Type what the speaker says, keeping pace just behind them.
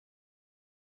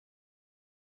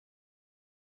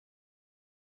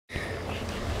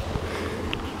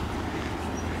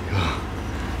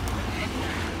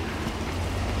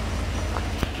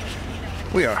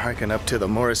We are hiking up to the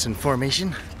Morrison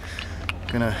Formation.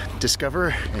 Gonna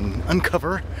discover and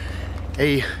uncover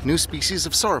a new species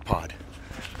of sauropod.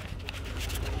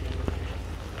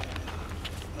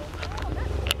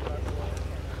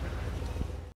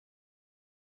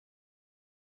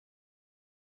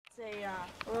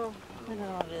 Well, I don't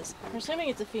know what it is. I'm assuming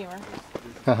it's a femur.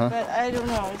 Uh-huh. But I don't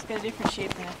know. It's got a different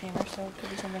shape than a femur, so it could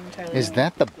be something entirely Is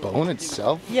that the bone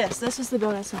itself? Yes, this is the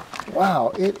bone itself.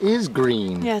 Wow, it is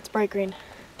green. Yeah, it's bright green.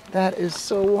 That is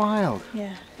so wild.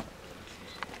 Yeah.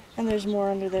 And there's more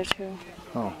under there too.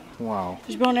 Oh, wow.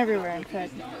 There's bone everywhere, in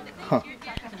fact. Huh.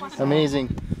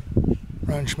 Amazing.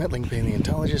 Ron Schmidtling,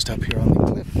 paleontologist, up here on the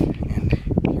cliff, and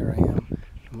here I am,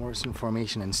 the Morrison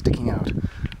Formation, and sticking out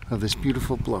of this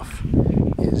beautiful bluff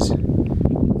is a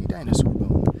dinosaur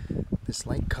bone. This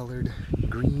light-colored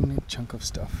green chunk of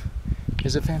stuff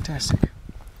is a fantastic,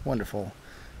 wonderful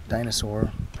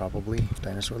dinosaur, probably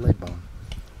dinosaur leg bone.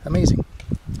 Amazing.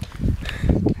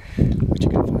 What you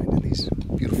can find in these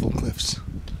beautiful cliffs.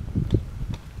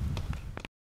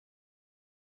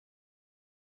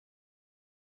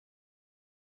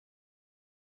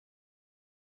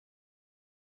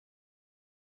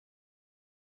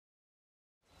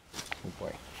 Oh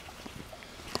boy.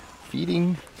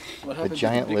 Feeding a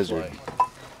giant lizard.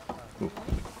 Ooh.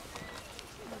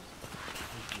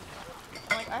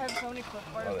 Like, I have so many cliff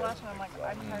bars last, and I'm like,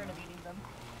 I'm tired of eating them.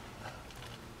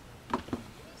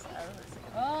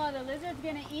 Oh, the lizard's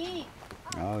gonna eat.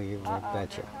 Oh, you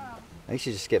betcha. I think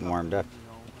she's just getting warmed up.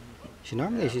 She's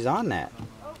on that.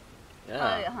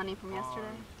 Probably a honey from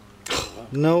yesterday.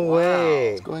 No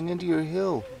way. It's going into your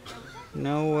hill.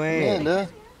 No way. Amanda.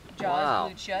 Jaws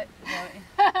glued shut.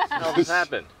 How this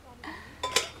happened?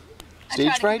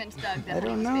 Stage fright? I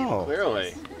don't know.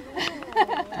 Clearly.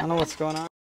 I don't know what's going on.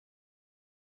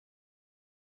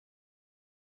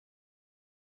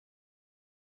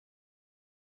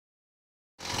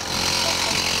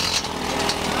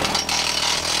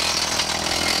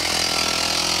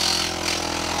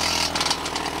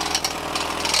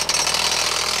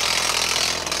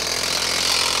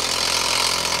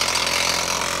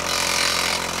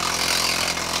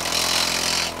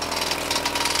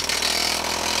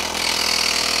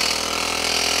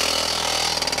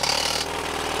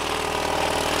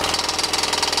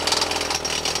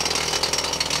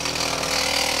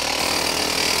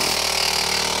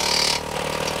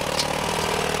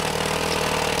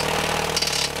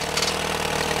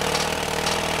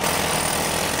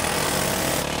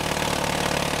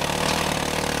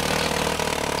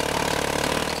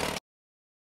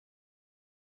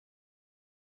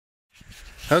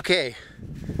 Okay,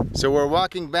 so we're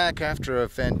walking back after a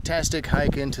fantastic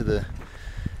hike into the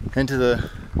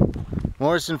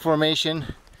Morrison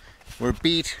Formation. We're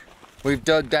beat, we've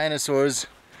dug dinosaurs,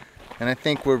 and I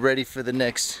think we're ready for the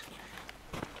next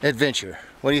adventure.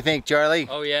 What do you think, Charlie?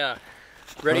 Oh yeah,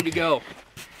 ready to go.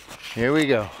 Here we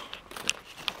go.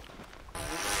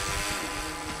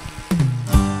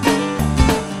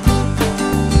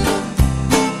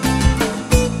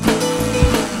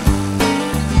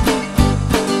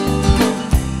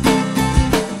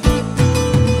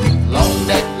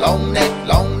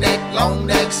 Long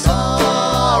neck,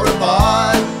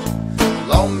 sauropod.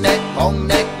 Long neck,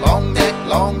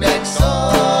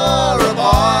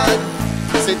 sauropod.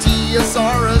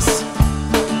 Cetiosaurus,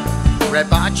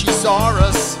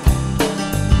 Rabachisaurus,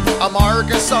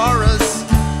 Amargasaurus,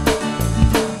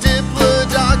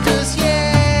 Diplodocus,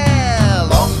 yeah.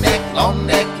 Long neck,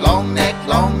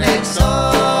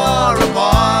 sauropod.